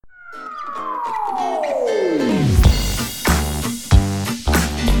Be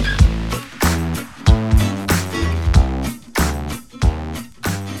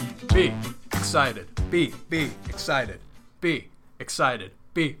excited. Be excited. Be excited.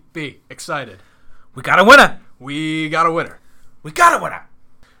 Be excited. We got a winner. We got a winner. We got a winner.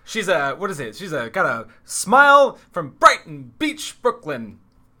 She's got a smile from Brighton Beach, Brooklyn.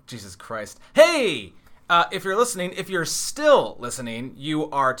 Jesus Christ. Hey, if you're listening, if you're still listening, you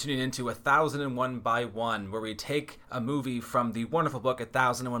are tuning into 1001 by 1, where we take a movie from the wonderful book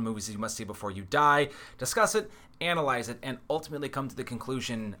 1001 Movies You Must See Before You Die, discuss it, analyze it, and ultimately come to the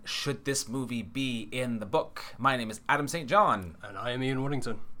conclusion, should this movie be in the book? My name is Adam St. John. And I am Ian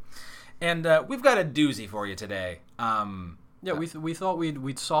Woodington. And we've got a doozy for you today. We thought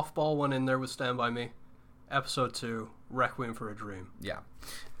we'd softball one in there with Stand By Me. Episode 2, Requiem for a Dream. Yeah.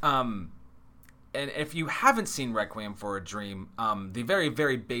 And if you haven't seen Requiem for a Dream, the very,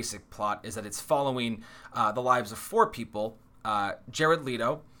 very basic plot is that it's following the lives of 4 people. Jared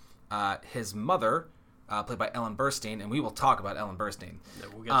Leto, his mother, played by Ellen Burstyn, and we will talk about Ellen Burstyn. Yeah,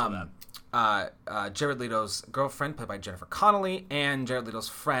 we'll get to that. Jared Leto's girlfriend, played by Jennifer Connelly, and Jared Leto's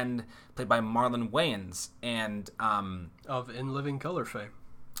friend, played by Marlon Wayans. And of In Living Color fame.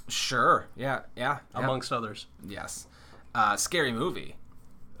 Sure, yeah. Amongst others. Yes. Scary movie.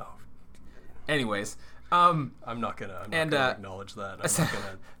 Oh. Anyways. I'm not gonna acknowledge that. I'm not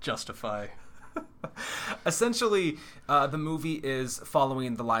gonna justify. Essentially, the movie is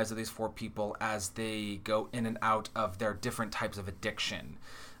following the lives of these 4 people as they go in and out of their different types of addiction.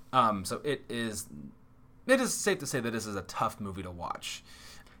 So it is safe to say that this is a tough movie to watch.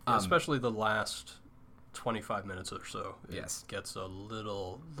 Especially the last 25 minutes or so. Yes. It gets a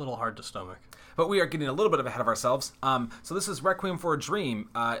little hard to stomach. But we are getting a little bit ahead of ourselves. So this is Requiem for a Dream.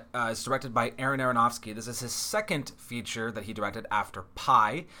 It's directed by Darren Aronofsky. This is his second feature that he directed after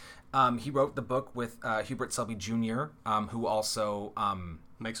Pi. He wrote the book with Hubert Selby Jr., who also...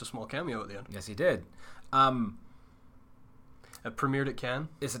 makes a small cameo at the end. Yes, he did. It premiered at Cannes.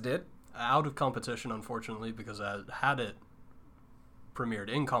 Yes, it did. Out of competition, unfortunately, because had it premiered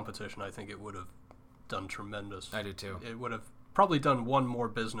in competition, I think it would have done tremendous. I do too. It would have probably done 1 more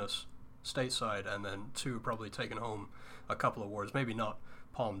business stateside, and then 2 probably taken home a couple awards. Maybe not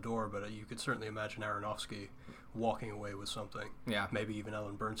Palme d'Or, but you could certainly imagine Aronofsky walking away with something. Yeah. Maybe even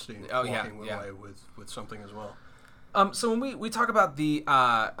Ellen Bernstein walking away with something as well. So when we talk about the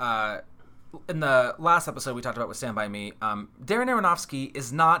in the last episode we talked about with Stand By Me, Darren Aronofsky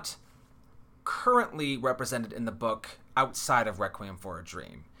is not currently represented in the book outside of Requiem for a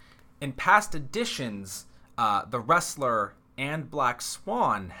Dream. In past editions, The Wrestler and Black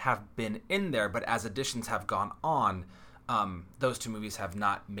Swan have been in there, but as editions have gone on, those 2 movies have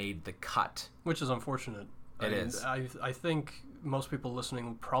not made the cut. Which is unfortunate. It is. I think most people listening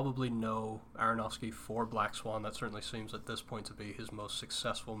will probably know Aronofsky for Black Swan. That certainly seems at this point to be his most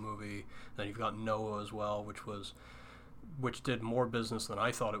successful movie. Then you've got Noah as well, which did more business than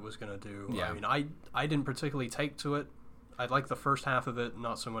I thought it was going to do. Yeah. I mean, I didn't particularly take to it. I liked the first half of it,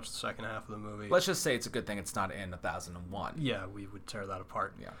 not so much the second half of the movie. Let's just say it's a good thing it's not in 1001. Yeah, we would tear that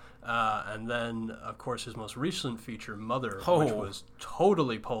apart. Yeah. And then, of course, his most recent feature, Mother, which Oh. was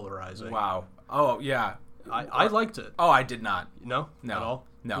totally polarizing. Wow. Oh, yeah. I liked it. Oh, I did not. No? No. At all?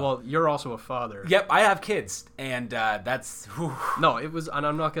 No. Well, you're also a father. Yep, I have kids, and that's... Whew. No, it was, and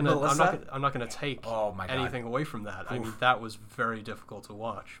I'm not gonna take Oh, my God. anything away from that. Oof. I mean, that was very difficult to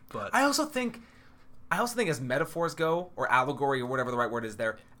watch. But I also think as metaphors go, or allegory, or whatever the right word is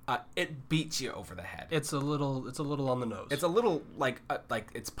there, it beats you over the head. it's a little on the nose. It's a little like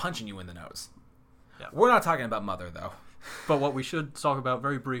it's punching you in the nose. Yeah. We're not talking about Mother, though. But what we should talk about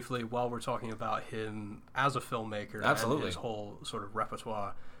very briefly while we're talking about him as a filmmaker Absolutely. and his whole sort of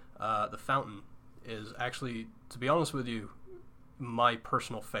repertoire, The Fountain is actually, to be honest with you, my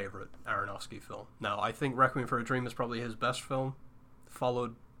personal favorite Aronofsky film. Now, I think Requiem for a Dream is probably his best film,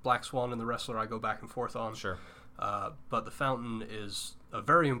 followed Black Swan and The Wrestler I go back and forth on. Sure. But The Fountain is a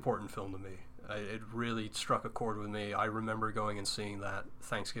very important film to me. It really struck a chord with me. I remember going and seeing that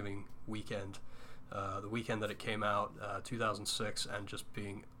Thanksgiving weekend, the weekend that it came out, 2006, and just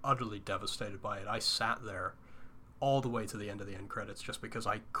being utterly devastated by it. I sat there all the way to the end of the end credits just because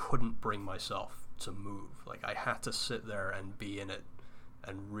I couldn't bring myself to move. Like, I had to sit there and be in it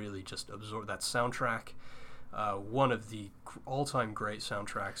and really just absorb that soundtrack. One of the all-time great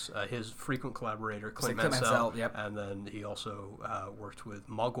soundtracks. His frequent collaborator, Clint Mansell, yep. And then he also worked with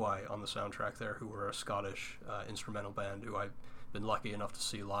Mogwai on the soundtrack there, who were a Scottish instrumental band who I've been lucky enough to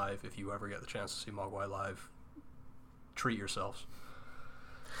see live. If you ever get the chance to see Mogwai live, treat yourselves.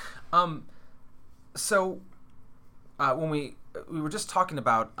 So when we were just talking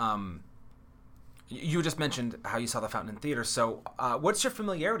about You just mentioned how you saw The Fountain in theater. So, what's your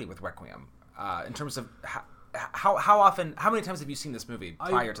familiarity with Requiem in terms of how many times have you seen this movie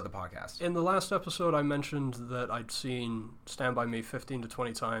prior to the podcast? In the last episode, I mentioned that I'd seen Stand By Me 15 to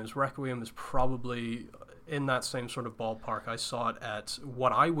 20 times. Requiem is probably in that same sort of ballpark. I saw it at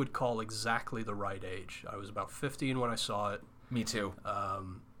what I would call exactly the right age. I was about 15 when I saw it. Me too.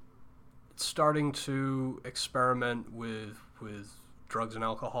 Starting to experiment with drugs and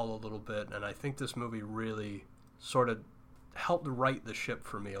alcohol a little bit, and I think this movie really sort of helped right the ship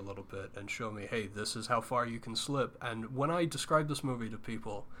for me a little bit and show me, hey, this is how far you can slip. And when I describe this movie to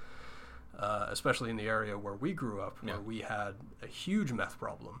people, especially in the area where we grew up, where we had a huge meth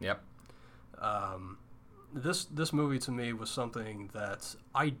problem, this movie to me was something that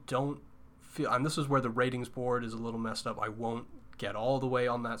I don't feel, and this is where the ratings board is a little messed up. I won't get all the way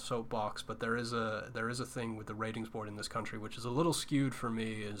on that soapbox, but there is a thing with the ratings board in this country which is a little skewed for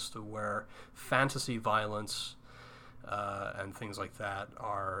me, as to where fantasy violence and things like that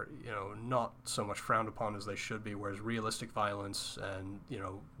are, not so much frowned upon as they should be, whereas realistic violence and,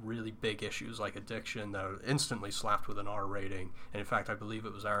 really big issues like addiction that are instantly slapped with an R rating. And in fact, I believe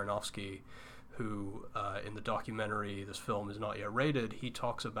it was Aronofsky who, in the documentary "This Film Is Not Yet Rated," he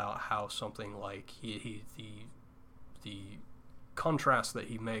talks about how something like the contrast that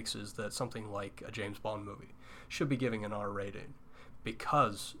he makes is that something like a James Bond movie should be giving an R rating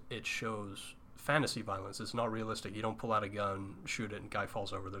because it shows fantasy violence. It's not realistic. You don't pull out a gun, shoot it, and guy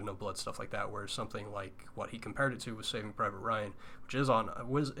falls over. There's no blood, stuff like that. Whereas something like what he compared it to was Saving Private Ryan, which is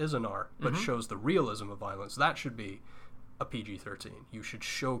an R, but shows the realism of violence. That should be a PG-13. You should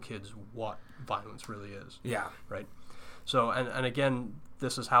show kids what violence really is. Yeah. Right? So, and again,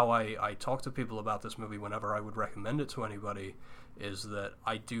 this is how I talk to people about this movie whenever I would recommend it to anybody, is that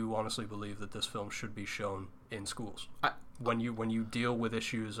I do honestly believe that this film should be shown in schools. When you deal with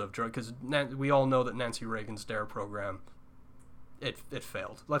issues of drug, because we all know that Nancy Reagan's DARE program, it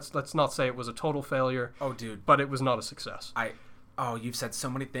failed. Let's not say it was a total failure. Oh, dude. But it was not a success. You've said so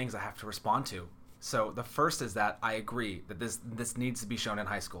many things I have to respond to. So the first is that I agree that this needs to be shown in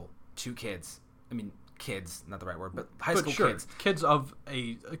high school to kids. I mean, kids, not the right word, but high school kids. Kids of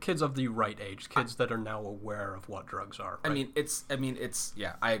the right age, kids that are now aware of what drugs are. Right?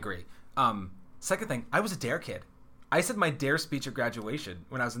 I agree. Second thing, I was a DARE kid. I said my DARE speech at graduation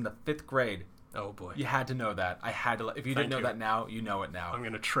when I was in the 5th grade. Oh boy. You had to know that. I had to. If you didn't know that now, you know it now. I'm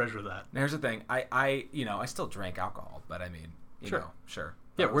going to treasure that. And here's the thing. I still drank alcohol, but I mean, sure.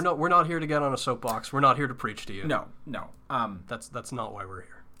 Yeah, we're not here to get on a soapbox. We're not here to preach to you. No. That's not why we're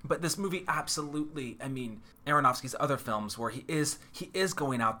here. But this movie, absolutely. I mean, Aronofsky's other films where he is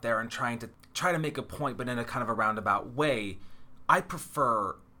going out there and trying to make a point, but in a kind of a roundabout way. I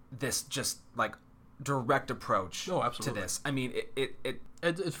prefer this just like direct approach to this. I mean,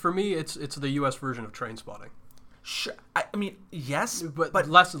 it for me, it's the U.S. version of Trainspotting. Sure. I mean, yes, but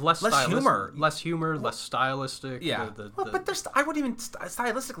less humor, less stylistic. Yeah, but there's, I wouldn't even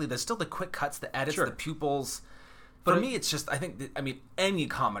stylistically. There's still the quick cuts, the edits, the pupils. But for me, it's just any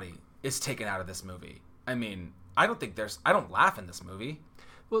comedy is taken out of this movie. I mean, I don't laugh in this movie.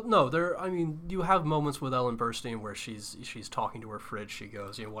 Well, no, you have moments with Ellen Burstyn where she's talking to her fridge. She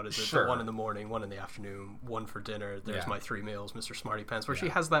goes, what is it? Sure. 1 in the morning, 1 in the afternoon, 1 for dinner. There's my 3 meals, Mr. Smarty Pants. Where she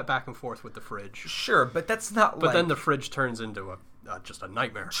has that back and forth with the fridge. Sure, but that's not. But then the fridge turns into just a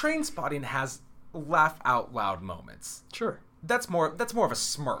nightmare. Trainspotting has laugh out loud moments. Sure. That's more of a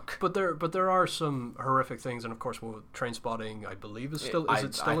smirk. But there are some horrific things, and of course, Trainspotting, I believe, is still in the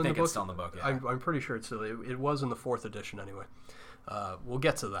book. I think it's still in the book. Yeah. I'm pretty sure it's still. It was in the 4th edition anyway. We'll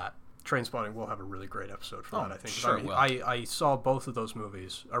get to that. Trainspotting, we'll have a really great episode for that, I think. Sure, I saw both of those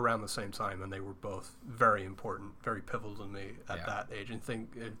movies around the same time, and they were both very important, very pivotal to me at that age. And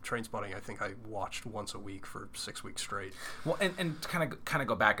Trainspotting, I think I watched once a week for 6 weeks straight. Well, and kind of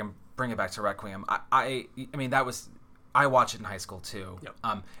go back and bring it back to Requiem. I mean, I watched it in high school too. Yep.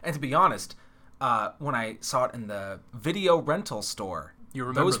 And to be honest, when I saw it in the video rental store,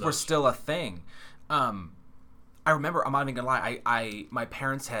 those were still a thing. I remember, I'm not even gonna lie, my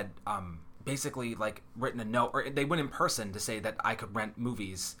parents had basically like written a note, or they went in person to say that I could rent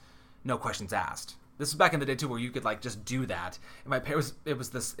movies, no questions asked. This was back in the day too, where you could like just do that. And my parents, it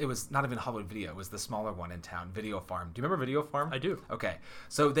was not even Hollywood Video, it was the smaller one in town, Video Farm. Do you remember Video Farm? I do. Okay,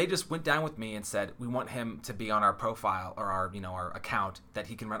 so they just went down with me and said, we want him to be on our profile or our account that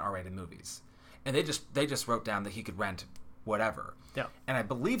he can rent R-rated movies, and they just wrote down that he could rent whatever. Yeah. And I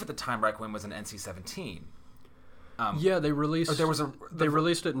believe at the time Requiem was an NC-17. Yeah, they released. There was they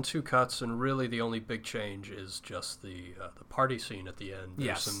released it in 2 cuts, and really the only big change is just the party scene at the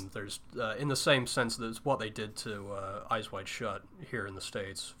end. There's in the same sense that's what they did to Eyes Wide Shut here in the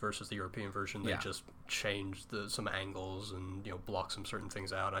States versus the European version. They just changed some angles and block some certain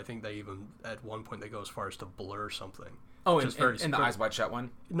things out. I think they even at one point they go as far as to blur something. Oh, in the Eyes Wide Shut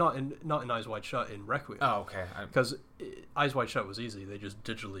one? Not in Eyes Wide Shut, in Requiem. Oh, okay. Because Eyes Wide Shut was easy. They just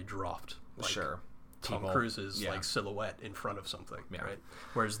digitally dropped. Tom Cruise's silhouette in front of something, right?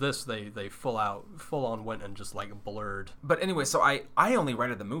 Whereas this, they full on went and just blurred. But anyway, so I only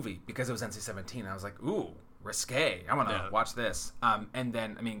rented the movie because it was NC-17. I was like, ooh, risque. I'm gonna watch this. And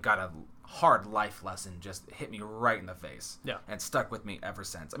then got a hard life lesson just hit me right in the face. Yeah, and stuck with me ever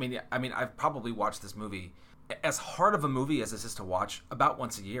since. I've probably watched this movie, as hard of a movie as this is to watch, about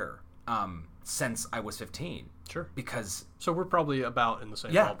once a year. Since I was 15. Sure. Because... So we're probably about in the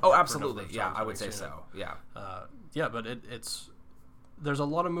same ballpark. Oh, absolutely. Yeah, I would say so. Yeah. But it's... There's a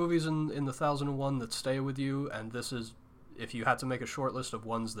lot of movies in the 1001 that stay with you, and this is... If you had to make a short list of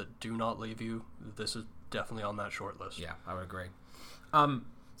ones that do not leave you, this is definitely on that short list. Yeah, I would agree. So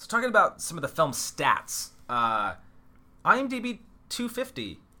talking about some of the film stats, IMDb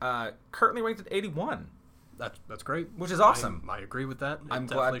 250, currently ranked at 81. That's great. Which is awesome. I agree with that. It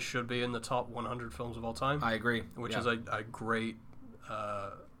definitely should be in the top 100 films of all time. I agree. Which is a great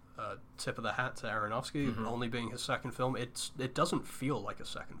tip of the hat to Aronofsky, only being his second film. It doesn't feel like a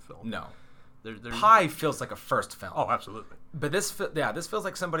second film. No. Pi feels like a first film. Oh, absolutely. But this feels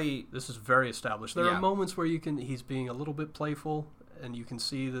like somebody... This is very established. There are moments where he's being a little bit playful, and you can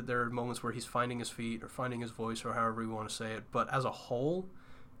see that there are moments where he's finding his feet or finding his voice or however you want to say it. But as a whole...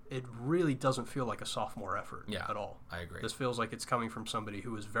 It really doesn't feel like a sophomore effort at all. I agree. This feels like it's coming from somebody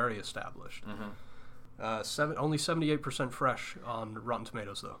who is very established. Only 78% fresh on Rotten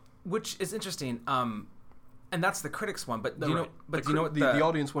Tomatoes, though. Which is interesting. And that's the critics one. But you know what? The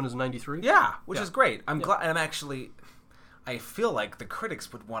audience one is 93. Yeah, which is great. I'm glad. And I feel like the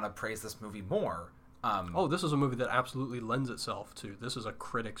critics would want to praise this movie more. This is a movie that absolutely lends itself to. This is a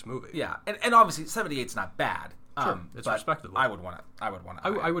critic's movie. Yeah, and obviously 78's not bad. Sure, it's respectable. I would want to.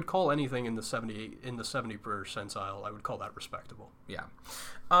 I would call anything in the 70 percentile. I would call that respectable. Yeah.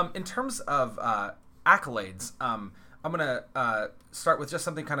 In terms of accolades, I'm gonna start with just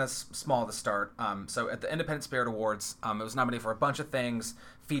something kind of small to start. So at the Independent Spirit Awards, it was nominated for a bunch of things: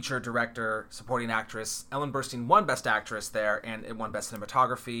 feature, director, supporting actress. Ellen Burstyn won Best Actress there, and it won Best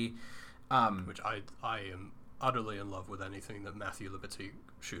Cinematography. Which I am utterly in love with anything that Matthew Libatique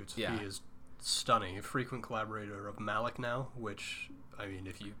shoots. Yeah. He is stunning. A frequent collaborator of Malick now, which,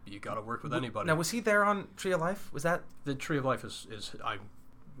 if you got to work with anybody. Now, was he there on Tree of Life? Was that... The Tree of Life is I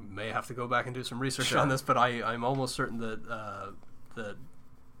may have to go back and do some research on this, but I'm almost certain that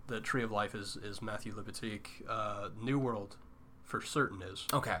the Tree of Life is Matthew Libatique. New World, for certain, is.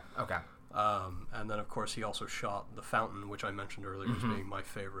 Okay. And then, of course, he also shot The Fountain, which I mentioned earlier as being my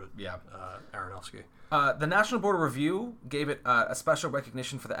favorite Aronofsky. The National Board of Review gave it a special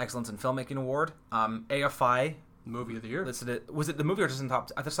recognition for the Excellence in Filmmaking Award. AFI... Movie of the Year. Listed it. Was it the movie or just in the top...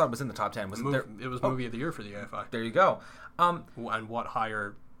 I just thought it was in the top 10. It was Movie of the Year for the AFI. There you go. And what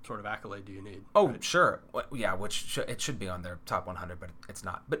higher sort of accolade do you need? Oh, right? Sure. Yeah, it should be on their top 100, but it's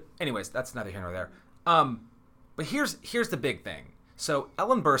not. But anyways, that's neither here nor there. But here's the big thing. So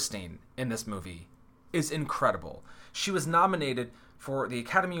Ellen Burstyn in this movie is incredible. She was nominated for the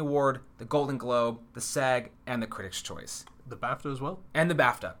Academy Award, the Golden Globe, the SAG, and the Critics' Choice. The BAFTA as well? And the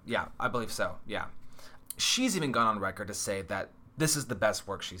BAFTA. Yeah, I believe so. Yeah. She's even gone on record to say that this is the best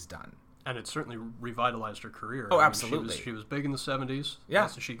work she's done. And it certainly revitalized her career. Oh, absolutely. She was big in the 70s. Yeah.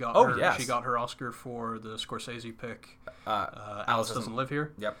 So she got yes. She got her Oscar for the Scorsese pick, Alice Doesn't Live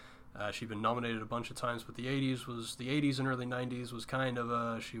Here. Yep. She'd been nominated a bunch of times, but the 80s and early 90s was kind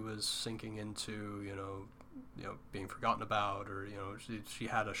of she was sinking into, being forgotten about, or, she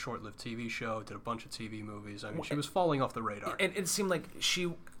had a short-lived TV show, did a bunch of TV movies. She was falling off the radar. And it seemed like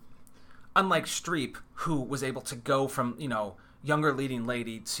she, unlike Streep, who was able to go from, younger leading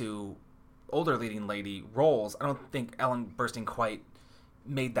lady to older leading lady roles, I don't think Ellen Burstyn quite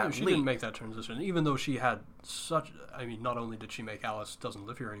made that leap. She didn't make that transition, even though she had such... not only did she make Alice Doesn't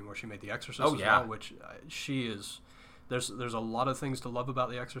Live Here anymore, she made The Exorcist as well, which she is... There's a lot of things to love about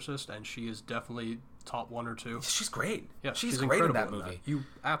The Exorcist, and she is definitely top 1 or 2. She's great. Yeah, she's great in that movie. You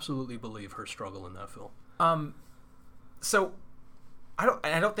absolutely believe her struggle in that film. So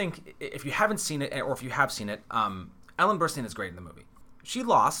I don't think, if you haven't seen it, or if you have seen it, Ellen Burstyn is great in the movie. She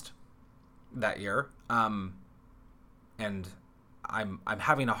lost that year, and I'm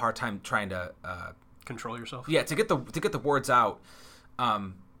having a hard time trying to control yourself. Yeah, to get the words out.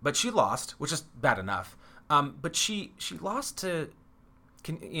 But she lost, which is bad enough. But she lost to.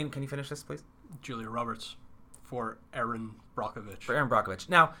 Ian, can you finish this, please? Julia Roberts for Erin Brockovich. For Erin Brockovich.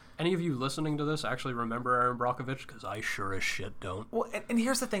 Now, any of you listening to this actually remember Erin Brockovich? Because I sure as shit don't. Well, and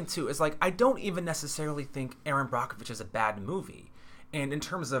here's the thing too: is like I don't even necessarily think Erin Brockovich is a bad movie. And in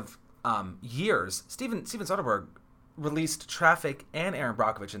terms of years, Steven Soderbergh released Traffic and Erin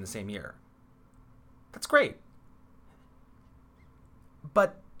Brockovich in the same year. That's great.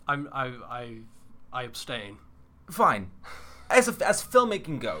 But I abstain. Fine. As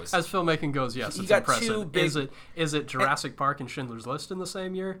filmmaking goes. As filmmaking goes, yes, it's impressive. Two big, is it Jurassic Park and Schindler's List in the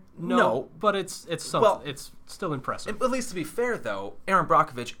same year? No, but it's something. Well, it's still impressive. At least to be fair, though, Erin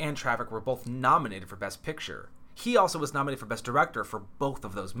Brockovich and Traffic were both nominated for Best Picture. He also was nominated for Best Director for both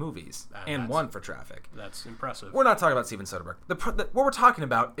of those movies, and won for Traffic. That's impressive. We're not talking about Steven Soderbergh. What we're talking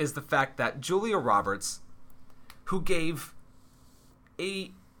about is the fact that Julia Roberts, who gave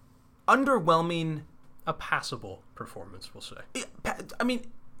a underwhelming... A passable performance, we'll say. I mean...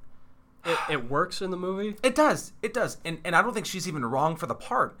 It works in the movie? It does. And I don't think she's even wrong for the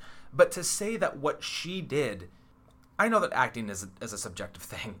part. But to say that what she did... I know that acting is a subjective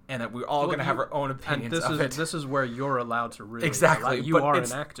thing, and that we're all going to have our own opinions of it. This is where you're allowed to really... Exactly. You are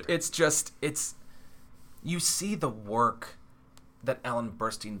an actor. It's just... You see the work that Ellen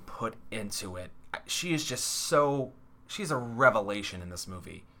Burstyn put into it. She is just so... She's a revelation in this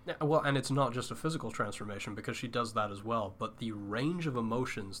movie. Yeah, well, and it's not just a physical transformation, because she does that as well, but the range of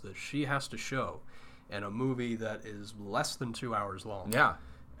emotions that she has to show in a movie that is less than 2 hours long. Yeah.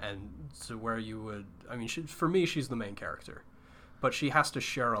 And to where you would... I mean, for me, she's the main character. But she has to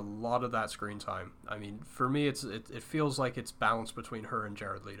share a lot of that screen time. I mean, for me, it feels like it's balanced between her and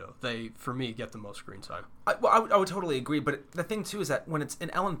Jared Leto. They, for me, get the most screen time. I would totally agree, but the thing, too, is that when it's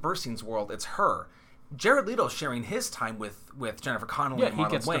in Ellen Burstyn's world, it's her. Jared Leto's sharing his time with Jennifer Connelly and Marlon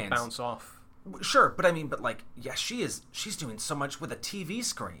Wayans. Yeah, he gets to bounce off. Sure, but like, yeah, she's doing so much with a TV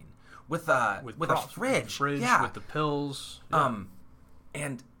screen, with a fridge, yeah, with the pills, yeah.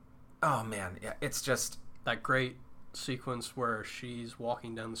 And oh man, yeah, it's just that great sequence where she's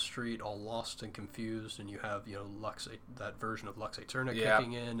walking down the street all lost and confused, and you have that version of Lux Aeterna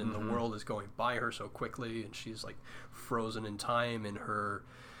kicking in, and the world is going by her so quickly, and she's like frozen in time in her,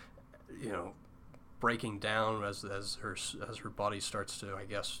 breaking down as her body starts to, I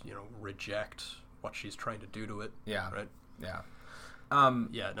guess, reject what she's trying to do to it. Yeah. Right. Yeah.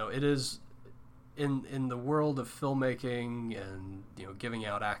 No, it is in the world of filmmaking and giving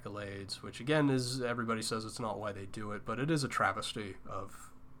out accolades, which again is, everybody says it's not why they do it, but it is a travesty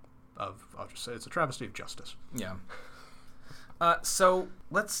of I'll just say it's a travesty of justice. Yeah. So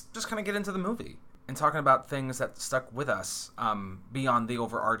let's just kind of get into the movie. And talking about things that stuck with us beyond the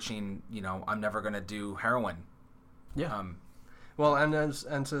overarching, I'm never going to do heroin. Yeah. Well, and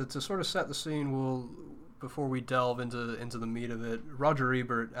to sort of set the scene, before we delve into the meat of it, Roger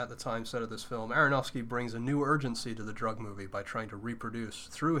Ebert at the time said of this film, Aronofsky brings a new urgency to the drug movie by trying to reproduce,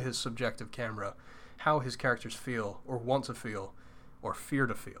 through his subjective camera, how his characters feel, or want to feel, or fear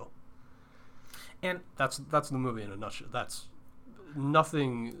to feel. And that's the movie in a nutshell. That's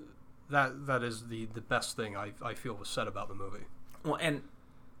nothing... That is the best thing I feel was said about the movie. Well, and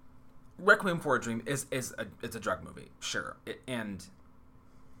Requiem for a Dream it's a drug movie, sure. And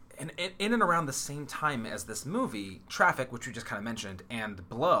in and around the same time as this movie, Traffic, which we just kind of mentioned, and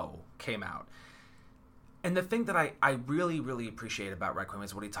Blow came out. And the thing that I really, really appreciate about Requiem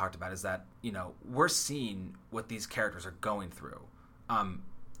is what he talked about, is that, we're seeing what these characters are going through.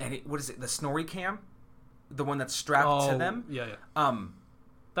 What is it, the Snorri cam? The one that's strapped to them? Yeah.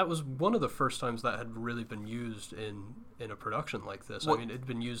 That was one of the first times that had really been used in a production like this. Well, I mean, it'd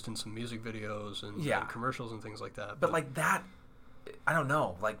been used in some music videos and commercials and things like that. But like that, I don't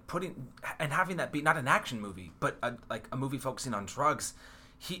know, like having that be not an action movie, but a movie focusing on drugs.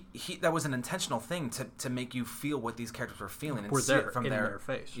 He that was an intentional thing to make you feel what these characters were feeling and see it from their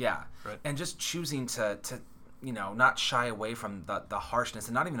face. Yeah, right. And just choosing to not shy away from the harshness,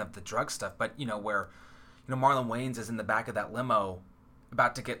 and not even of the drug stuff, but where Marlon Wayans is in the back of that limo,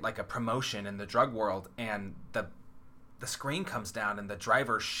 about to get like a promotion in the drug world, and the screen comes down and the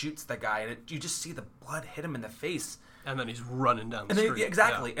driver shoots the guy, and you just see the blood hit him in the face, and then he's running down the street.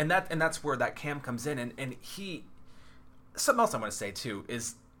 Exactly. Yeah. And that's where that cam comes in, and he... Something else I want to say too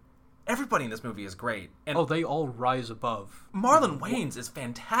is everybody in this movie is great, and they all rise above. Marlon Wayans is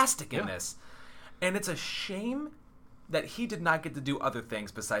fantastic in this, and it's a shame that he did not get to do other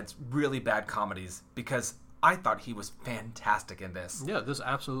things besides really bad comedies, because I thought he was fantastic in this. Yeah, this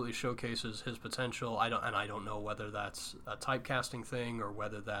absolutely showcases his potential. I don't know whether that's a typecasting thing or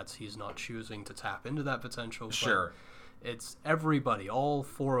whether that's he's not choosing to tap into that potential. Sure. But it's everybody, all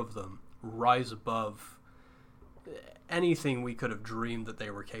four of them, rise above anything we could have dreamed that they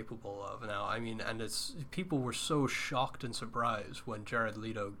were capable of. Now, I mean, and people were so shocked and surprised when Jared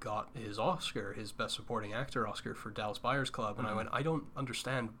Leto got his Oscar, his Best Supporting Actor Oscar for Dallas Buyers Club, and I went, I don't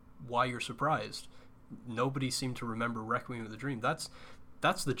understand why you're surprised. Nobody seemed to remember Requiem of the Dream. That's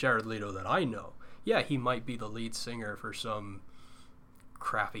the Jared Leto that I know. Yeah, he might be the lead singer for some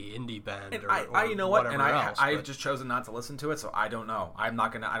crappy indie band and or you know what? And else, I've just chosen not to listen to it, so I don't know. I don't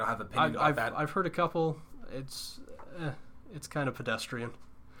have an opinion about that. I've heard a couple. It's kind of pedestrian.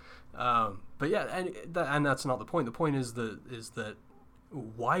 But yeah, and that's not the point. The point is that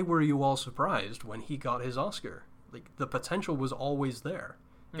why were you all surprised when he got his Oscar? Like, the potential was always there.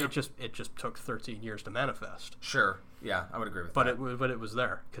 Yeah. It just took 13 years to manifest. Sure. Yeah, I would agree with that. But it was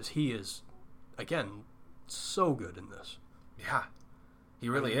there because he is, again, so good in this. Yeah. He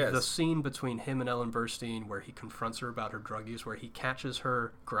really is. The scene between him and Ellen Burstyn where he confronts her about her drug use, where he catches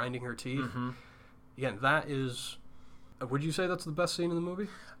her grinding her teeth. Mm-hmm. Again, that is... Would you say that's the best scene in the movie?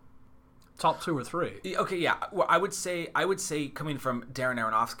 Top 2 or 3? Okay, yeah. Well, I would say coming from Darren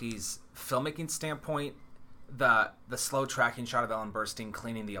Aronofsky's filmmaking standpoint, the slow tracking shot of Ellen Burstyn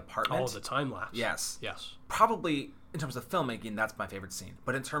cleaning the apartment. Oh, the time lapse. Yes. Yes. Probably in terms of filmmaking, that's my favorite scene.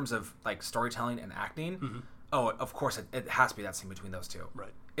 But in terms of like storytelling and acting, oh, of course it has to be that scene between those two.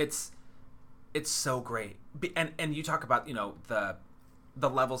 Right. It's so great. And you talk about, the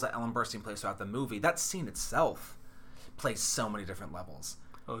levels that Ellen Burstyn plays throughout the movie. That scene itself plays so many different levels.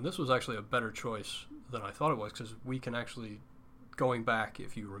 Oh, and this was actually a better choice than I thought it was, because we can actually, going back,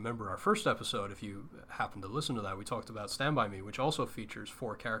 if you remember our first episode, if you happen to listen to that, we talked about Stand By Me, which also features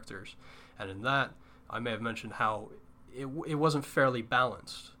 4 characters. And in that, I may have mentioned how it wasn't fairly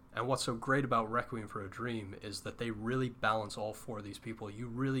balanced. And what's so great about Requiem for a Dream is that they really balance all 4 of these people. You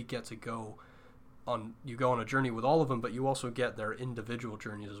really get to go on a journey with all of them, but you also get their individual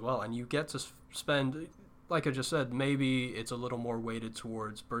journeys as well. And you get to spend, like I just said, maybe it's a little more weighted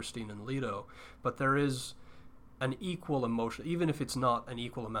towards Burstyn and Leto, but there is an equal emotion, even if it's not an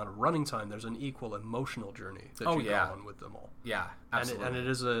equal amount of running time, there's an equal emotional journey that you go on with them all. Yeah, absolutely. And it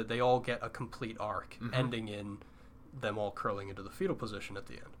is they all get a complete arc, ending in them all curling into the fetal position at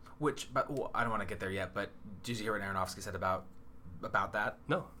the end. But I don't want to get there yet, but did you hear what Aronofsky said about that?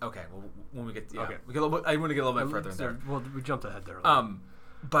 No. Okay, well, when we get I want to get a little bit further in there. Well, we jumped ahead there.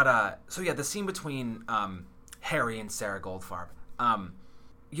 So yeah, the scene between Harry and Sarah Goldfarb,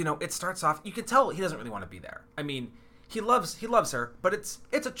 it starts off, you can tell he doesn't really want to be there. I mean, he loves her, but it's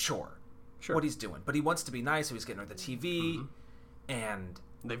a chore, what he's doing. But he wants to be nice, so he's getting her the TV, and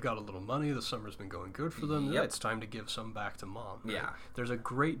they've got a little money. The summer's been going good for them. Yep. It's time to give some back to mom. Right? Yeah. There's a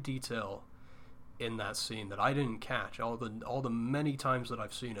great detail in that scene that I didn't catch all the many times that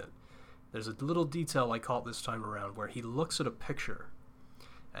I've seen it. There's a little detail I caught this time around where he looks at a picture,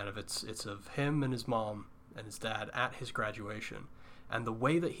 and if it's of him and his mom and his dad at his graduation, and the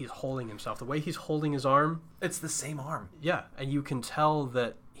way that he's holding himself, the way he's holding his arm, it's the same arm. Yeah, and you can tell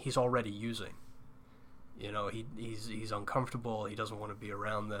that he's already using. He's uncomfortable. He doesn't want to be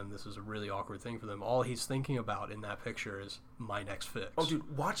around them. This is a really awkward thing for them. All he's thinking about in that picture is my next fix. Oh,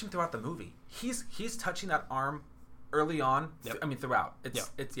 dude, watch him throughout the movie. He's touching that arm early on. Yep. I mean, throughout.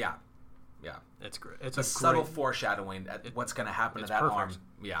 It's yeah. It's great. It's a subtle foreshadowing at what's going to happen to that perfect. arm.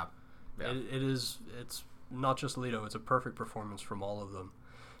 Yeah. It is. It's not just Leto. It's a perfect performance from all of them.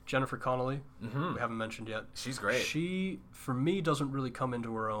 Jennifer Connelly, we haven't mentioned yet. She's great. She, for me, doesn't really come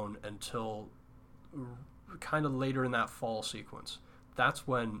into her own until kind of later in that fall sequence. That's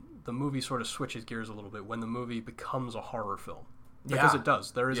when the movie sort of switches gears a little bit, when the movie becomes a horror film. Because it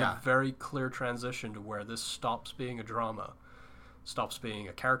does. There is a very clear transition to where this stops being a drama, stops being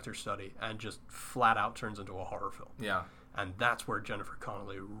a character study, and just flat out turns into a horror film. Yeah. And that's where Jennifer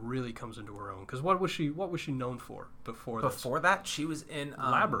Connelly really comes into her own. Because what was she known for before this? Before that, she was in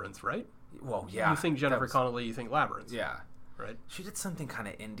Labyrinth, right? Well, yeah. You think Jennifer Connelly, you think Labyrinth. Yeah. Right? She did something kind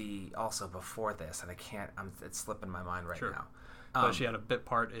of indie also before this, and it's slipping my mind right now. But she had a bit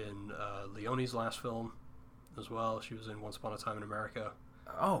part in Leone's last film as well. She was in Once Upon a Time in America.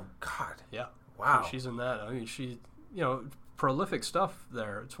 Oh, God. Yeah. Wow. She's in that. I mean, she, prolific stuff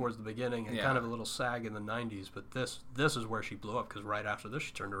there towards the beginning and kind of a little sag in the 90s, but this is where she blew up, because right after this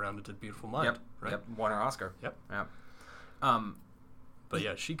she turned around and did Beautiful Mind. Yep, won her Oscar. Yep. But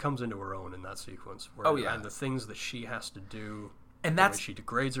yeah, she comes into her own in that sequence. And the things that she has to do, and the way she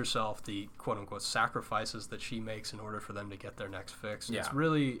degrades herself, the quote-unquote sacrifices that she makes in order for them to get their next fix. Yeah.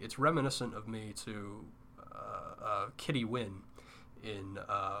 It's reminiscent of me to Kitty Wynn in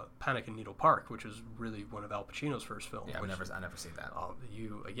Panic in Needle Park, which is really one of Al Pacino's first films. Yeah, I never seen that.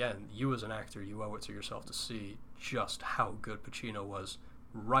 You as an actor, you owe it to yourself to see just how good Pacino was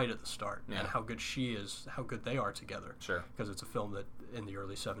right at the start, Yeah. and how good she is, how good they are together. Sure. Because it's a film that in the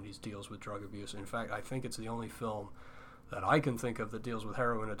early 70s deals with drug abuse. In fact, I think it's the only film that I can think of that deals with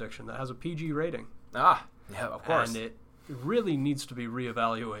heroin addiction that has a PG rating. Ah, yeah, of course. And it really needs to be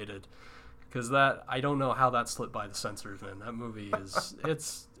reevaluated, because that, I don't know how that slipped by the censors, man. That movie is,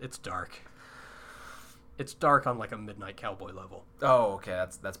 it's dark. It's dark on like a Midnight Cowboy level. Oh, okay,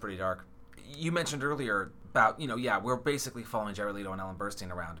 that's pretty dark. You mentioned earlier about, we're basically following Jared Leto and Ellen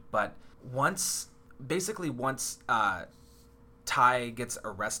Burstyn around, but once Ty gets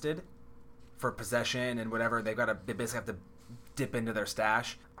arrested for possession and whatever, they basically have to dip into their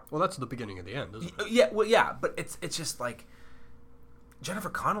stash. Well, that's the beginning of the end, isn't it? Yeah, but it's just like Jennifer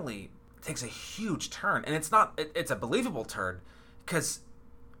Connelly takes a huge turn, and it's a believable turn because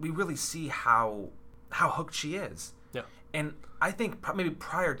we really see how hooked she is. Yeah. And I think maybe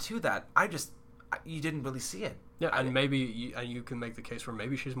prior to that, you didn't really see it. Yeah, and maybe you can make the case where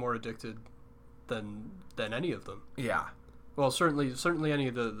maybe she's more addicted than any of them. Yeah. Well, certainly any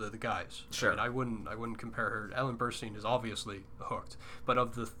of the guys. Sure. I mean, I wouldn't compare her. Ellen Burstyn is obviously hooked, but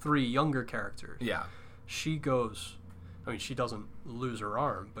of the three younger characters, Yeah. she goes. I mean, she doesn't lose her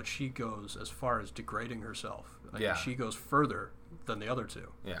arm, but she goes as far as degrading herself. Yeah. She goes further than the other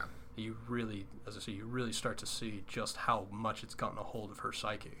two. Yeah. You really, as I say, you really start to see just how much it's gotten a hold of her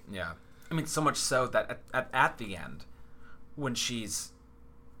psyche. Yeah. I mean, so much so that at the end, when she's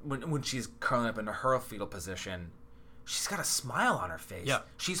curling up into her fetal position, she's got a smile on her face. Yeah.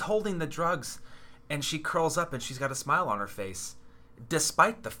 She's holding the drugs, and she curls up, and she's got a smile on her face,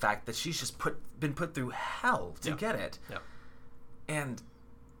 despite the fact that she's just been put through hell to get it. Yeah. And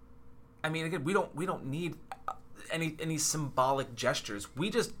I mean, again, we don't need any symbolic gestures.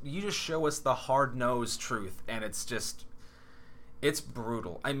 You just show us the hard-nosed truth, and it's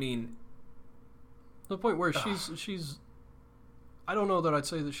brutal. I mean, The point where she's I don't know that I'd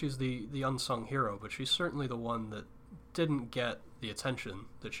say that she's the unsung hero, but she's certainly the one that didn't get the attention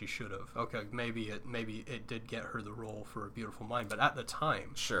that she should have. Okay, maybe it did get her the role for A Beautiful Mind, but at the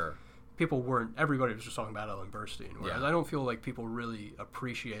time, sure, everybody was just talking about Ellen Burstyn, whereas Yeah. I don't feel like people really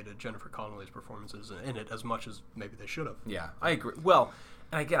appreciated Jennifer Connelly's performances in it as much as maybe they should have. Yeah, I agree. Well,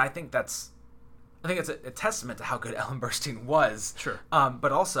 and again, I think it's a testament to how good Ellen Burstyn was. Sure.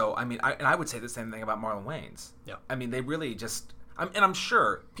 But also, I mean, I would say the same thing about Marlon Wayans. Yeah. I mean, they really and I'm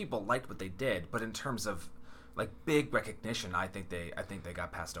sure people liked what they did, but in terms of like big recognition, I think they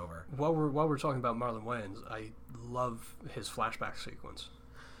got passed over. While we're talking about Marlon Wayans, I love his flashback sequence.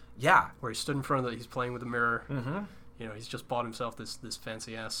 Yeah. Where he stood in front of he's playing with the mirror. Mm-hmm. He's just bought himself this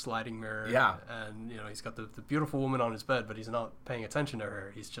fancy ass sliding mirror. Yeah. And he's got the beautiful woman on his bed, but he's not paying attention to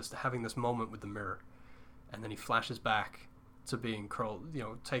her. He's just having this moment with the mirror, and then he flashes back to being curled,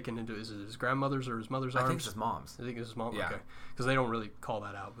 taken into is it his grandmother's or his mother's arms? I think it's his mom's. I think it's his mom. Yeah. Okay, because they don't really call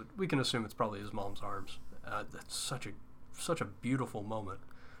that out, but we can assume it's probably his mom's arms. That's such a beautiful moment,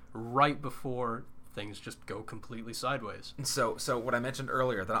 right before things just go completely sideways. And so what I mentioned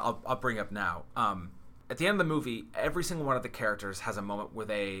earlier that I'll bring up now. At the end of the movie, every single one of the characters has a moment where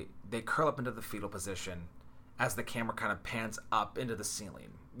they curl up into the fetal position as the camera kind of pans up into the ceiling.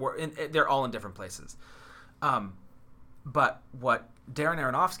 They're all in different places. But what Darren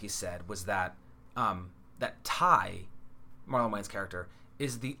Aronofsky said was that that Ty, Marlon Wayans' character,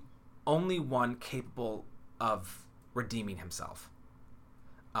 is the only one capable of redeeming himself.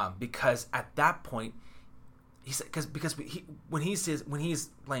 Because at that point, he said, when he's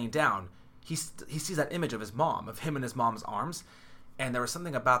laying down, he sees that image of his mom, of him in his mom's arms, and there was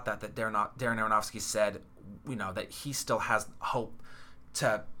something about that Darren Aronofsky said, that he still has hope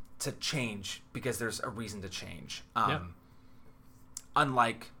to change because there's a reason to change.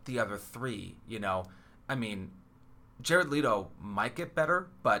 Unlike the other three, I mean, Jared Leto might get better,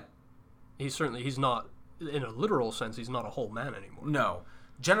 but he's not, in a literal sense, he's not a whole man anymore. No.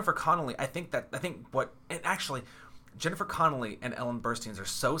 Jennifer Connelly, Jennifer Connelly and Ellen Burstyn are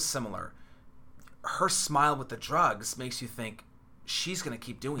so similar. Her smile with the drugs makes you think she's going to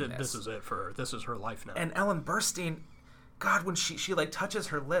keep doing this. This is it for her. This is her life now. And Ellen Burstyn, God, when she like touches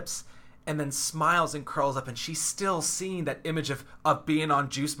her lips and then smiles and curls up, and she's still seeing that image of being on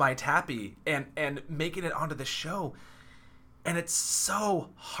Juice My Tappy and making it onto the show. And it's so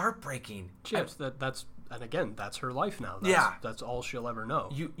heartbreaking. Yes, that's her life now. That's all she'll ever know.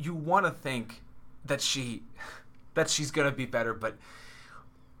 You want to think that she's going to be better, but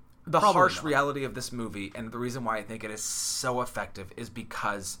the Probably harsh not. reality of this movie, and the reason why I think it is so effective, is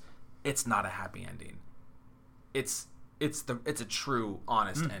because it's not a happy ending. It's a true,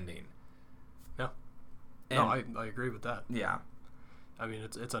 honest ending. Yeah. And, I agree with that. Yeah. I mean,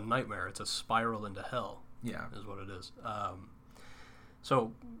 it's a nightmare. It's a spiral into hell. Yeah. Is what it is.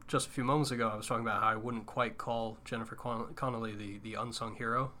 So just a few moments ago, I was talking about how I wouldn't quite call Jennifer Connelly the unsung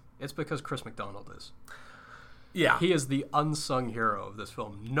hero. It's because Chris McDonald is. Yeah. He is the unsung hero of this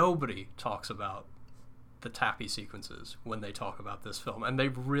film. Nobody talks about the tappy sequences when they talk about this film, and they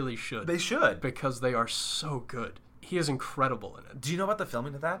really should. They should. Because they are so good. He is incredible in it. Do you know about the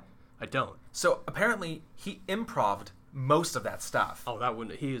filming of that? I don't. So apparently he improv'd most of that stuff. Oh, that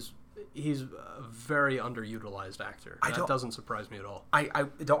wouldn't. He's a very underutilized actor. That doesn't surprise me at all. I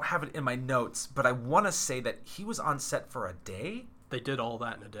don't have it in my notes, but I want to say that he was on set for a day. They did all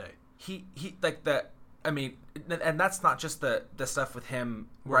that in a day. He like the. I mean, and that's not just the stuff with him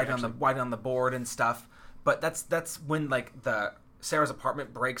writing on the board and stuff, but that's when like the Sarah's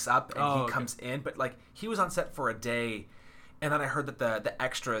apartment breaks up and he comes in. But like he was on set for a day, and then I heard that the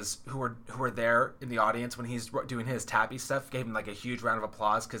extras who were there in the audience when he's doing his tappy stuff gave him like a huge round of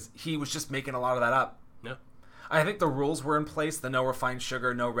applause because he was just making a lot of that up. Yeah, I think the rules were in place: the no refined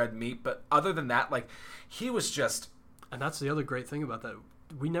sugar, no red meat. But other than that, like he was just. And that's the other great thing about that.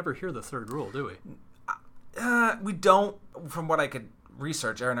 We never hear the third rule, do we? We don't. From what I could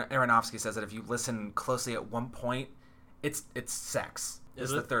research, Aronofsky says that if you listen closely at one point, it's sex. Is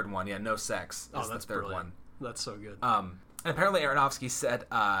the third one? Yeah, no sex. Oh, that's the third brilliant. one. That's so good. And apparently Aronofsky said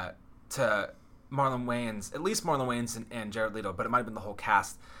to Marlon Wayans, at least Marlon Wayans and Jared Leto, but it might have been the whole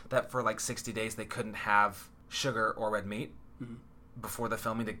cast, that for like 60 days they couldn't have sugar or red meat before the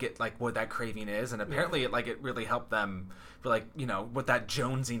filming to get like what that craving is, and apparently it really helped them for like what that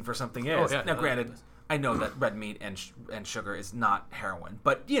jonesing for something is. Oh, yeah. Now, granted. I know that red meat and sugar is not heroin,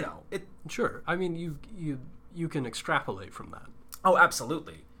 but it. Sure, I mean you can extrapolate from that. Oh,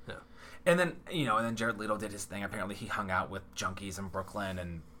 absolutely. Yeah. And then Jared Leto did his thing. Apparently, he hung out with junkies in Brooklyn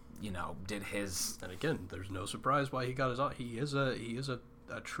and did his. And again, there's no surprise why he got his. He is a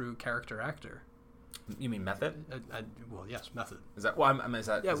true character actor. You mean method? Well, yes, method. Is that? Well, is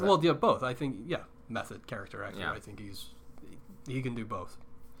that? Yeah. Well, yeah, both. I think method character actor. Yeah. I think he can do both.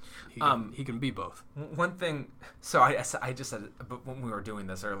 He can be both. One thing, so I just said, but when we were doing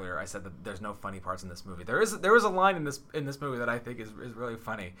this earlier, I said that there's no funny parts in this movie. There is a line in this movie that I think is really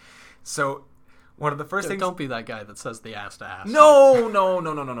funny. So one of the first things. Don't be that guy that says the ass to ass. No.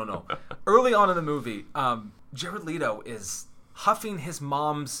 Early on in the movie, Jared Leto is huffing his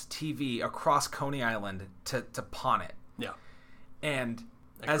mom's TV across Coney Island to pawn it. Yeah. And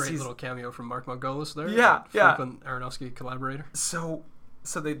a great little cameo from Mark Margolis there. Yeah. Frequent Aronofsky collaborator. So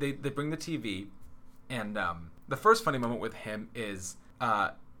they bring the TV, and the first funny moment with him is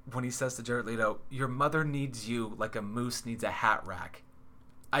when he says to Jared Leto, "Your mother needs you like a moose needs a hat rack."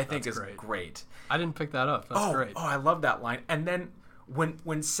 I think is great. I didn't pick that up. That's great. Oh, I love that line. And then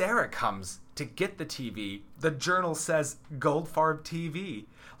when Sarah comes to get the TV, the journal says Goldfarb TV.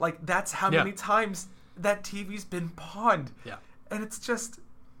 Like that's how many times that TV's been pawned. Yeah. And it's just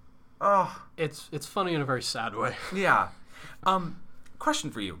it's funny in a very sad way. Yeah.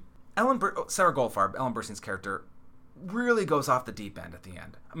 Question for you. Sarah Goldfarb, Ellen Burstyn's character, really goes off the deep end at the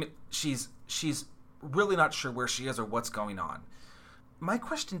end. I mean, she's really not sure where she is or what's going on. My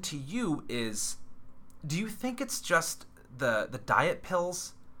question to you is, do you think it's just the diet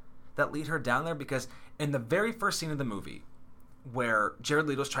pills that lead her down there? Because in the very first scene of the movie, where Jared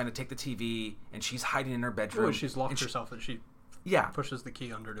Leto's trying to take the TV and she's hiding in her bedroom. Oh, she's locked herself and she pushes the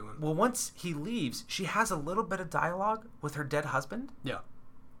key under to him. Well, once he leaves, she has a little bit of dialogue with her dead husband. Yeah.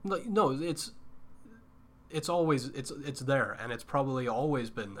 No, it's there, and it's probably always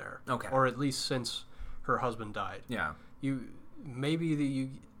been there. Okay. Or at least since her husband died. Yeah. You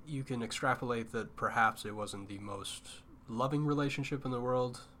can extrapolate that perhaps it wasn't the most loving relationship in the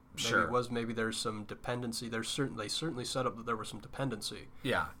world. Maybe Sure. it was. Maybe there's some dependency. They certainly set up that there was some dependency.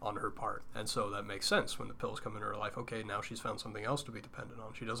 Yeah. On her part, and so that makes sense when the pills come into her life. Okay, now she's found something else to be dependent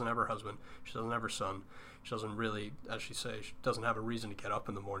on. She doesn't have her husband. She doesn't have her son. She doesn't really, as she says, she doesn't have a reason to get up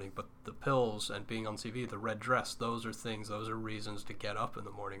in the morning. But the pills and being on TV, the red dress, those are reasons to get up in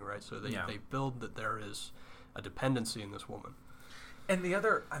the morning, right? So they build that there is a dependency in this woman. And the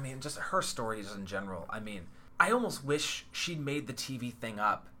other, I mean, just her stories in general. I mean, I almost wish she'd made the TV thing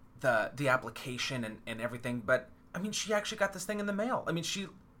up. The application and everything, but I mean, she actually got this thing in the mail. I mean,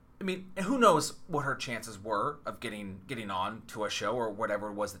 who knows what her chances were of getting on to a show or whatever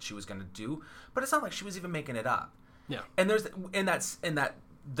it was that she was going to do, but it's not like she was even making it up. Yeah. And there's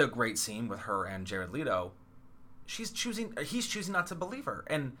the great scene with her and Jared Leto. He's choosing not to believe her,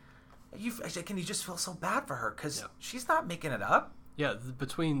 and you just feel so bad for her because she's not making it up. Yeah,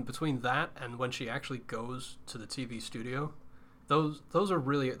 between that and when she actually goes to the TV studio. Those are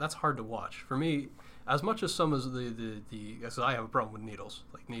really, that's hard to watch for me. As much as some of because I have a problem with needles.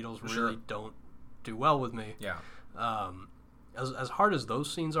 Like needles really don't do well with me. Yeah. as hard as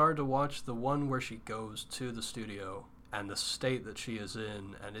those scenes are to watch, the one where she goes to the studio and the state that she is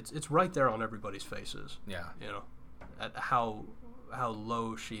in, and it's right there on everybody's faces. Yeah. You know, at how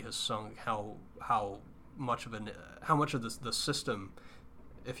low she has sunk, how much of the system,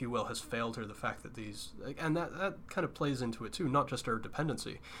 if you will, has failed her. The fact that that kind of plays into it too, not just her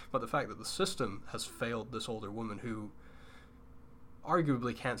dependency, but the fact that the system has failed this older woman who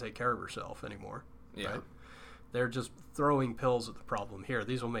arguably can't take care of herself anymore. Yeah. Right? They're just throwing pills at the problem. Here,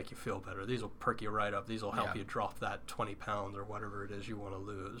 these will make you feel better. These will perk you right up. These will help you drop that 20 pounds or whatever it is you want to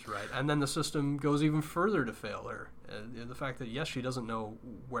lose, right? And then the system goes even further to fail her. The fact that, yes, she doesn't know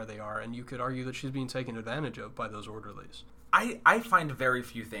where they are, and you could argue that she's being taken advantage of by those orderlies. I find very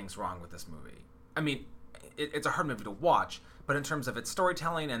few things wrong with this movie. I mean, it's a hard movie to watch, but in terms of its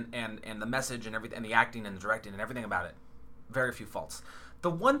storytelling and the message and everything, and the acting and the directing and everything about it, very few faults. The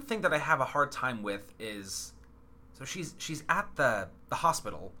one thing that I have a hard time with is... So she's at the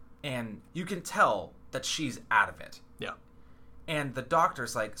hospital, and you can tell that she's out of it. Yeah. And the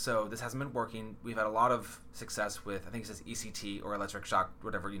doctor's like, so this hasn't been working. We've had a lot of success with, I think it says ECT or electric shock,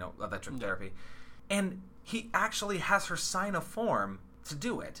 whatever, electric therapy. And he actually has her sign a form to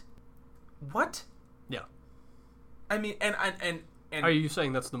do it. What? Yeah. I mean, and are you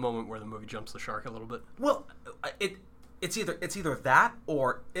saying that's the moment where the movie jumps the shark a little bit? Well, it's either that,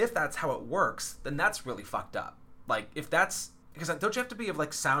 or if that's how it works, then that's really fucked up. Like, if that's... Because don't you have to be of,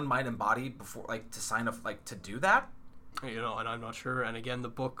 like, sound mind and body before, like, to sign up, like, to do that? And I'm not sure. And again, the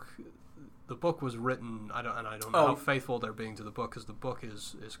book was written... I don't know how faithful they're being to the book, because the book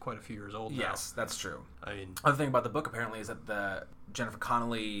is quite a few years old now. Yes, that's true. I mean... Other thing about the book, apparently, is that the Jennifer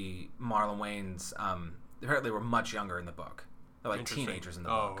Connelly, Marlon Wayans, apparently were much younger in the book. They're, like, teenagers in the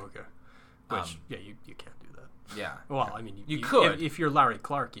book. Oh, okay. Which, you can't do that. Yeah. Well, I mean... You could. If you're Larry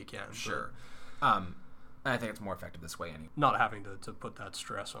Clark, you can. Sure. I think it's more effective this way anyway. Not having to put that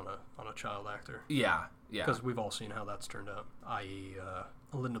stress on a child actor. Yeah. Because we've all seen how that's turned out, i.e.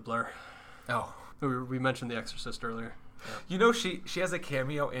 Linda Blair. Oh. We mentioned The Exorcist earlier. Yeah. She has a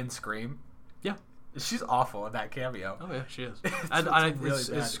cameo in Scream. Yeah. She's awful in that cameo. Oh, yeah, she is.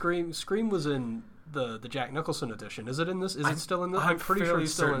 Scream was in the Jack Nicholson edition. Is it in this? It still in this? I'm pretty sure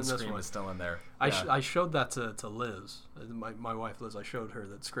it's still in this Scream one. is still in there. Yeah. I showed that to Liz, my wife Liz. I showed her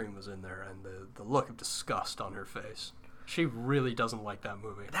that Scream was in there, and the look of disgust on her face. She really doesn't like that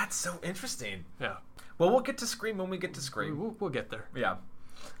movie. That's so interesting. Yeah. Well, we'll get to Scream when we get to Scream. We'll get there. Yeah.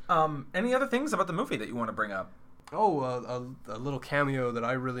 Any other things about the movie that you want to bring up? Oh, a little cameo that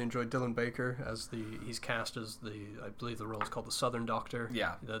I really enjoyed. Dylan Baker he's cast as I believe the role is called the Southern Doctor.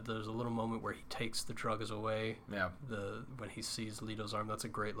 Yeah. There's a little moment where he takes the drugs away. Yeah. When he sees Leto's arm, that's a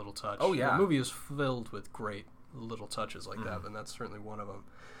great little touch. Oh yeah. The movie is filled with great little touches like that, and that's certainly one of them.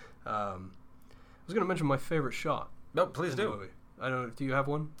 I was going to mention my favorite shot. No, please do. Movie. I don't know. Do you have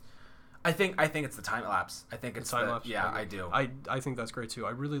one? I think it's the time lapse. I think it's the time lapse. Yeah, I do. I think that's great too. I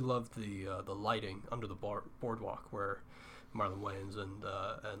really love the lighting under the boardwalk where Marlon Wayans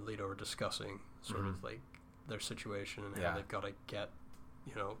and Leto are discussing sort of like their situation and how they've got to get,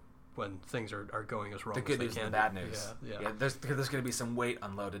 when things are going as wrong the as good they news can. and the bad news. Yeah. There's going to be some weight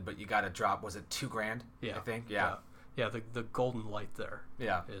unloaded, but you got to drop. Was it $2,000? Yeah, I think. Yeah. Yeah, the golden light there.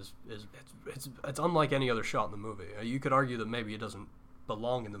 Yeah. is it's unlike any other shot in the movie. You could argue that maybe it doesn't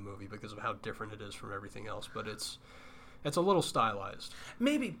belong in the movie because of how different it is from everything else, but it's a little stylized.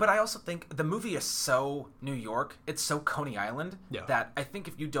 Maybe, but I also think the movie is so New York, it's so Coney Island, that I think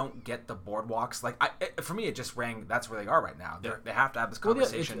if you don't get the boardwalks, like for me, it just rang. That's where they are right now. Yeah. They have to have this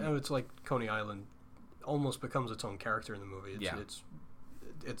conversation. Well, it's like Coney Island almost becomes its own character in the movie.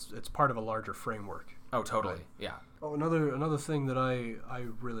 It's part of a larger framework. Oh, totally. Right? Yeah. Oh, another thing that I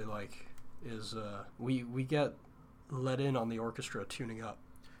really like is we get let in on the orchestra tuning up.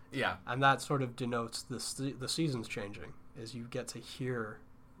 Yeah. And that sort of denotes the seasons changing, is you get to hear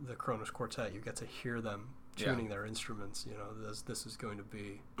the Kronos Quartet, you get to hear them tuning their instruments. This is going to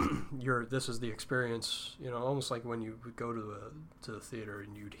be this is the experience, almost like when you would go to the theater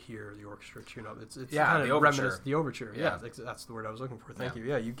and you'd hear the orchestra tune up. It's kind of reminiscent. The overture. Yeah, that's the word I was looking for. Thank you.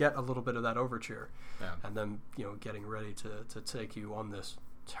 Yeah, you get a little bit of that overture. Yeah. And then, getting ready to take you on this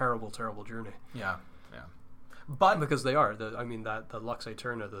terrible, terrible journey. Yeah. Yeah. But because they are, the Lux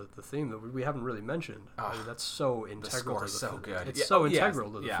Aeterna, the theme that we haven't really mentioned. That's so integral to the so film. Good. It's so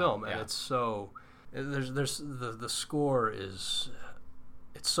integral to the film, and it's so. The score is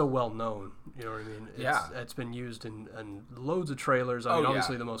it's so well known. You know what I mean? It's been used in loads of trailers. I mean,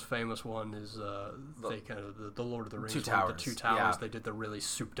 obviously the most famous one is the Lord of the Rings one, the Two Towers. Yeah. They did the really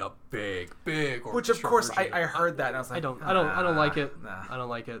souped up big which of course I heard that and I was like, I don't like it. Nah. I don't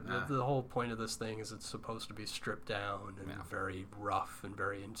like it. The whole point of this thing is it's supposed to be stripped down and very rough and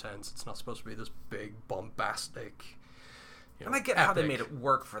very intense. It's not supposed to be this big bombastic. And I get how they made it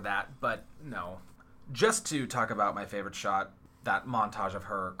work for that, but no. Just to talk about my favorite shot, that montage of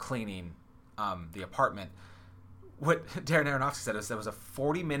her cleaning the apartment. What Darren Aronofsky said is there was a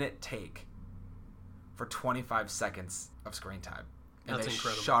 40-minute take for 25 seconds of screen time. And That's they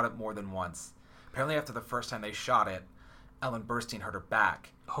incredible. Shot it more than once. Apparently after the first time they shot it, Ellen Burstyn hurt her back.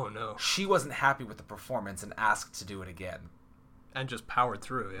 Oh, no. She wasn't happy with the performance and asked to do it again. And just powered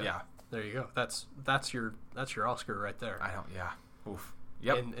through, Yeah. There you go. That's your Oscar right there. Oof.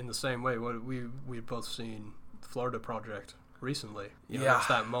 Yep. In the same way, we've both seen Florida Project recently. It's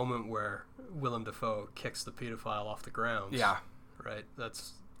that moment where Willem Dafoe kicks the pedophile off the ground. Yeah. Right?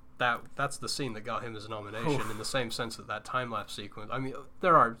 That's the scene that got him his nomination. In the same sense that time-lapse sequence. I mean,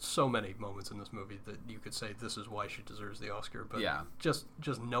 there are so many moments in this movie that you could say this is why she deserves the Oscar. But just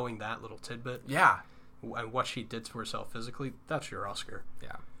knowing that little tidbit. Yeah. And what she did to herself physically, that's your Oscar.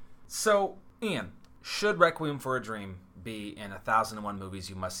 Yeah. So, Ian, should Requiem for a Dream be in 1001 movies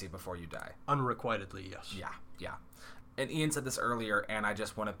you must see before you die? Unrequitedly, yes. Yeah. And Ian said this earlier, and I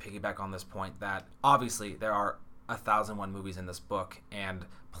just want to piggyback on this point that obviously there are 1001 movies in this book and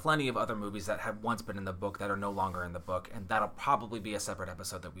plenty of other movies that have once been in the book that are no longer in the book, and that'll probably be a separate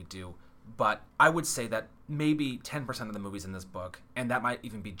episode that we do. But I would say that maybe 10% of the movies in this book, and that might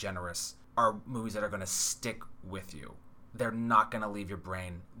even be generous, are movies that are going to stick with you. They're not going to leave your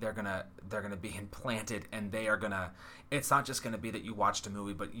brain. They're going to be implanted, and they are going to, it's not just going to be that you watched a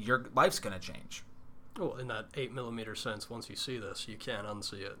movie, but your life's going to change. Well, in that 8mm sense, once you see this, you can't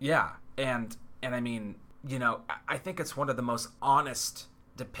unsee it. Yeah, and I mean, I think it's one of the most honest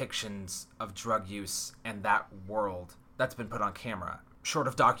depictions of drug use and that world that's been put on camera, short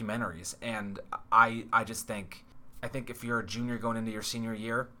of documentaries. And I think if you're a junior going into your senior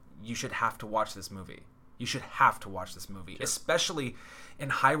year, you should have to watch this movie. Sure. Especially in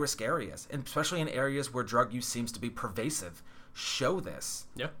high-risk areas, and especially in areas where drug use seems to be pervasive. Show this.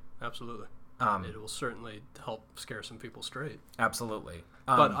 Yeah, absolutely. It will certainly help scare some people straight. Absolutely.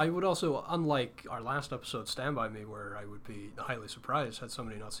 But I would also, unlike our last episode, Stand By Me, where I would be highly surprised had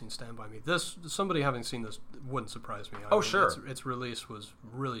somebody not seen Stand By Me. Somebody having seen this wouldn't surprise me. Sure. Its release was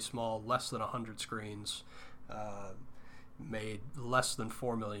really small, less than 100 screens, made less than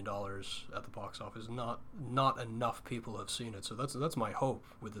 $4 million at the box office. Not enough people have seen it. So that's my hope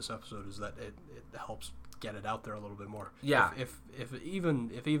with this episode, is that it helps get it out there a little bit more. Yeah. If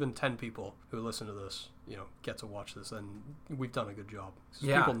even 10 people who listen to this, get to watch this, then we've done a good job.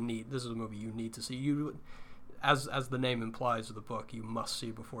 Yeah. This is a movie you need to see. You, as the name implies of the book, you must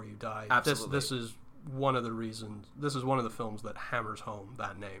see before you die. Absolutely. This is one of the reasons. This is one of the films that hammers home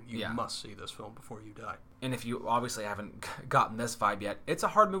that name. You must see this film before you die. And if you obviously haven't gotten this vibe yet, it's a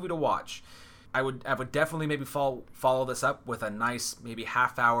hard movie to watch. I would definitely maybe follow this up with a nice maybe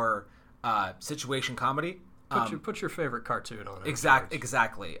half-hour situation comedy. Put your favorite cartoon on it.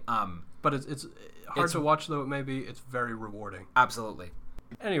 Exactly. But it's hard to watch, though. It's very rewarding. Absolutely.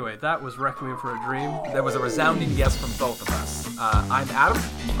 Anyway, that was Requiem for a Dream. There was a resounding yes from both of us. I'm Adam.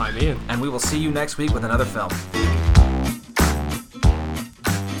 I'm Ian. And we will see you next week with another film.